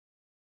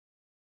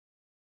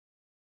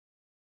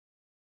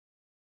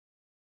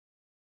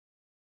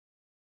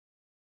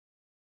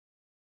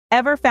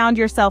Ever found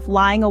yourself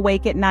lying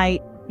awake at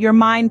night, your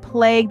mind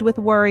plagued with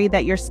worry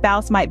that your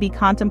spouse might be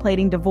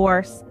contemplating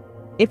divorce?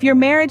 If your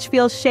marriage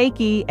feels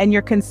shaky and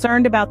you're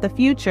concerned about the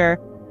future,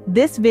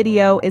 this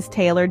video is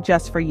tailored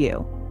just for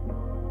you.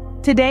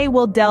 Today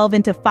we'll delve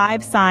into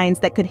 5 signs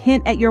that could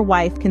hint at your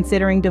wife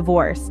considering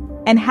divorce,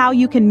 and how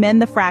you can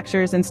mend the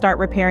fractures and start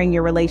repairing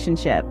your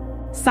relationship.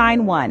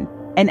 Sign 1.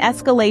 An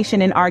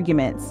escalation in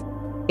arguments.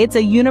 It's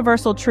a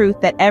universal truth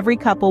that every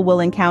couple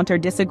will encounter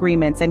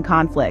disagreements and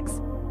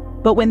conflicts.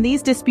 But when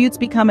these disputes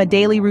become a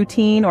daily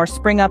routine or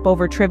spring up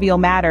over trivial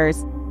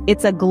matters,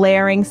 it's a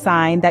glaring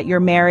sign that your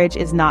marriage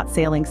is not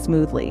sailing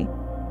smoothly.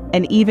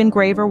 An even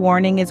graver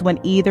warning is when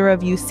either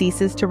of you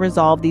ceases to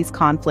resolve these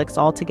conflicts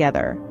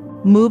altogether.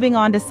 Moving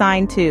on to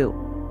sign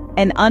 2.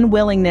 An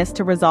unwillingness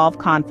to resolve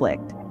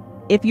conflict.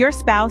 If your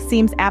spouse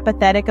seems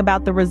apathetic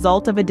about the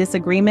result of a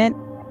disagreement,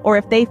 or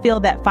if they feel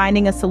that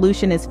finding a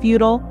solution is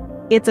futile,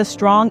 it's a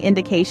strong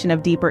indication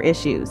of deeper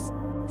issues.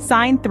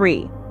 Sign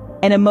 3.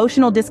 An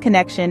emotional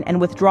disconnection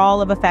and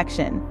withdrawal of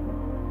affection.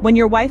 When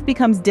your wife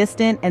becomes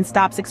distant and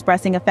stops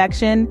expressing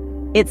affection,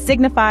 it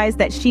signifies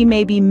that she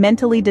may be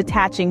mentally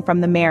detaching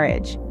from the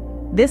marriage.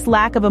 This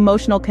lack of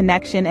emotional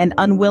connection and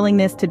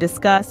unwillingness to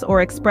discuss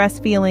or express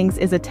feelings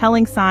is a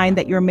telling sign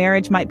that your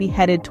marriage might be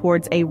headed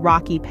towards a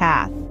rocky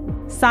path.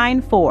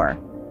 Sign 4.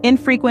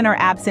 Infrequent or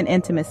absent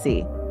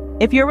intimacy.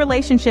 If your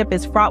relationship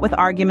is fraught with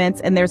arguments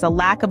and there's a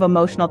lack of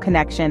emotional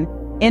connection,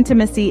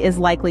 intimacy is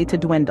likely to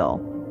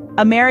dwindle.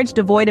 A marriage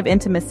devoid of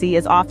intimacy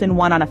is often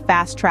one on a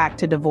fast track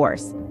to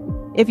divorce.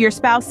 If your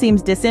spouse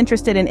seems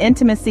disinterested in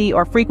intimacy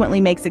or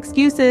frequently makes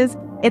excuses,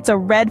 it's a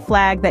red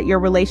flag that your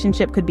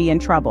relationship could be in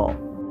trouble.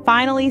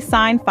 Finally,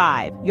 sign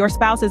 5. Your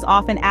spouse is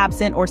often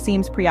absent or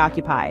seems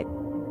preoccupied.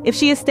 If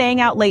she is staying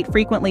out late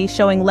frequently,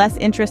 showing less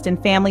interest in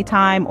family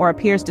time, or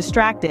appears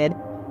distracted,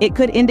 it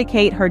could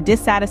indicate her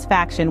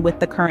dissatisfaction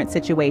with the current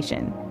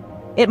situation.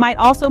 It might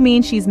also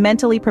mean she's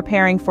mentally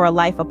preparing for a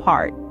life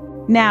apart.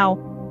 Now,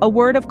 a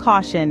word of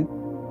caution: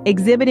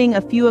 exhibiting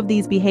a few of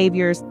these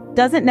behaviors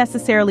doesn't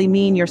necessarily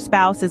mean your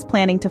spouse is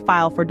planning to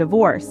file for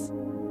divorce.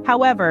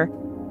 However,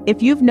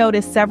 if you've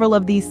noticed several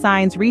of these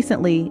signs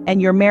recently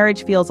and your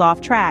marriage feels off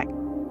track,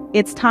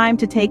 it's time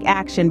to take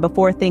action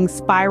before things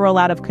spiral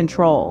out of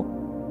control.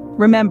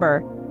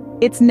 Remember,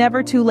 it's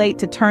never too late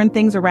to turn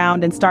things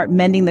around and start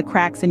mending the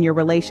cracks in your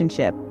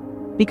relationship,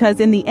 because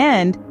in the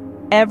end,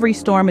 every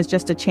storm is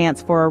just a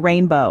chance for a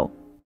rainbow.